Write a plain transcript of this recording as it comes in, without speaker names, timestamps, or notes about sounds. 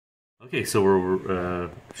Okay, so we're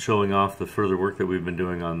showing off the further work that we've been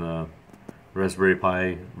doing on the Raspberry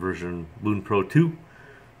Pi version Loon Pro 2.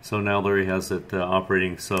 So now Larry has it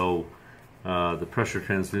operating. So the pressure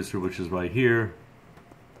transducer, which is right here,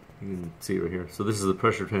 you can see it right here. So this is the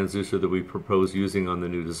pressure transducer that we propose using on the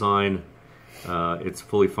new design. It's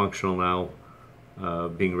fully functional now,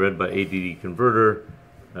 being read by ADD converter,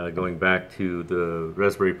 going back to the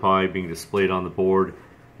Raspberry Pi being displayed on the board,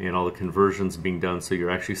 and all the conversions being done, so you're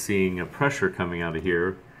actually seeing a pressure coming out of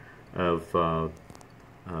here of the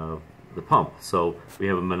pump. So we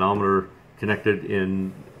have a manometer connected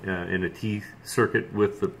in a T circuit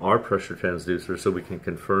with our pressure transducer, so we can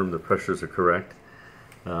confirm the pressures are correct.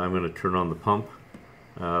 I'm going to turn on the pump.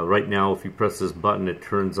 Right now, if you press this button, it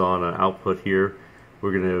turns on an output here.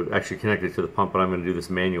 We're going to actually connect it to the pump, but I'm going to do this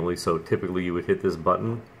manually. So typically you would hit this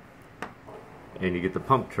button and you get the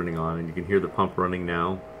pump turning on, and you can hear the pump running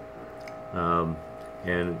now.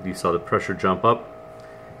 And you saw the pressure jump up,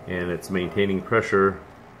 and it's maintaining pressure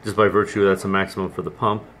just by virtue that's a maximum for the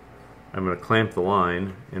pump. I'm going to clamp the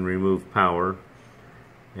line and remove power,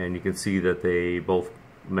 and you can see that they both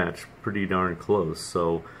match pretty darn close.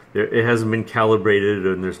 So it hasn't been calibrated,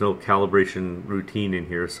 and there's no calibration routine in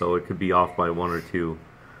here, so it could be off by 1 or 2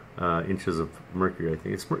 inches of mercury. I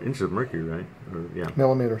think it's inches of mercury, right? Or, yeah.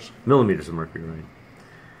 Millimeters. Millimeters of mercury, right?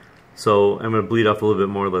 So I'm going to bleed off a little bit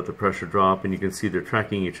more, let the pressure drop, and you can see they're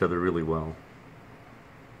tracking each other really well.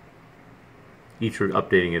 Each are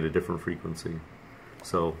updating at a different frequency.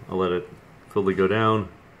 So I'll let it fully go down,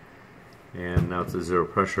 and now it's at 0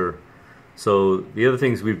 pressure. So the other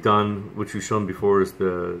things we've done, which we've shown before, is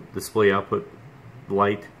the display output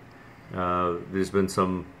light. There's been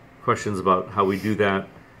some questions about how we do that.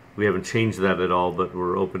 We haven't changed that at all, but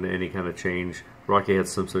we're open to any kind of change. Rocky had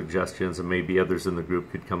some suggestions, and maybe others in the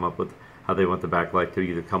group could come up with how they want the backlight to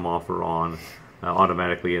either come off or on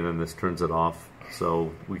automatically, and then this turns it off.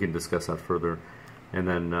 So we can discuss that further. And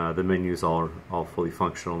then the menus all fully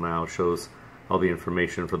functional now. Shows all the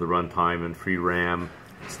information for the runtime and free RAM,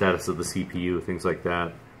 status of the CPU, things like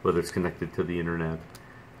that, whether it's connected to the internet.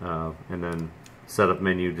 And then setup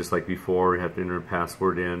menu, just like before, we have to enter a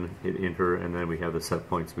password in, hit enter, and then we have the set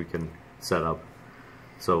points we can set up.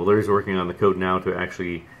 So Larry's working on the code now to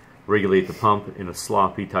actually regulate the pump in a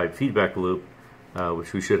sloppy type feedback loop,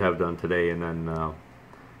 which we should have done today, and then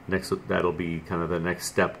that'll be kind of the next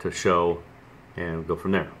step to show, and go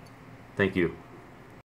from there. Thank you.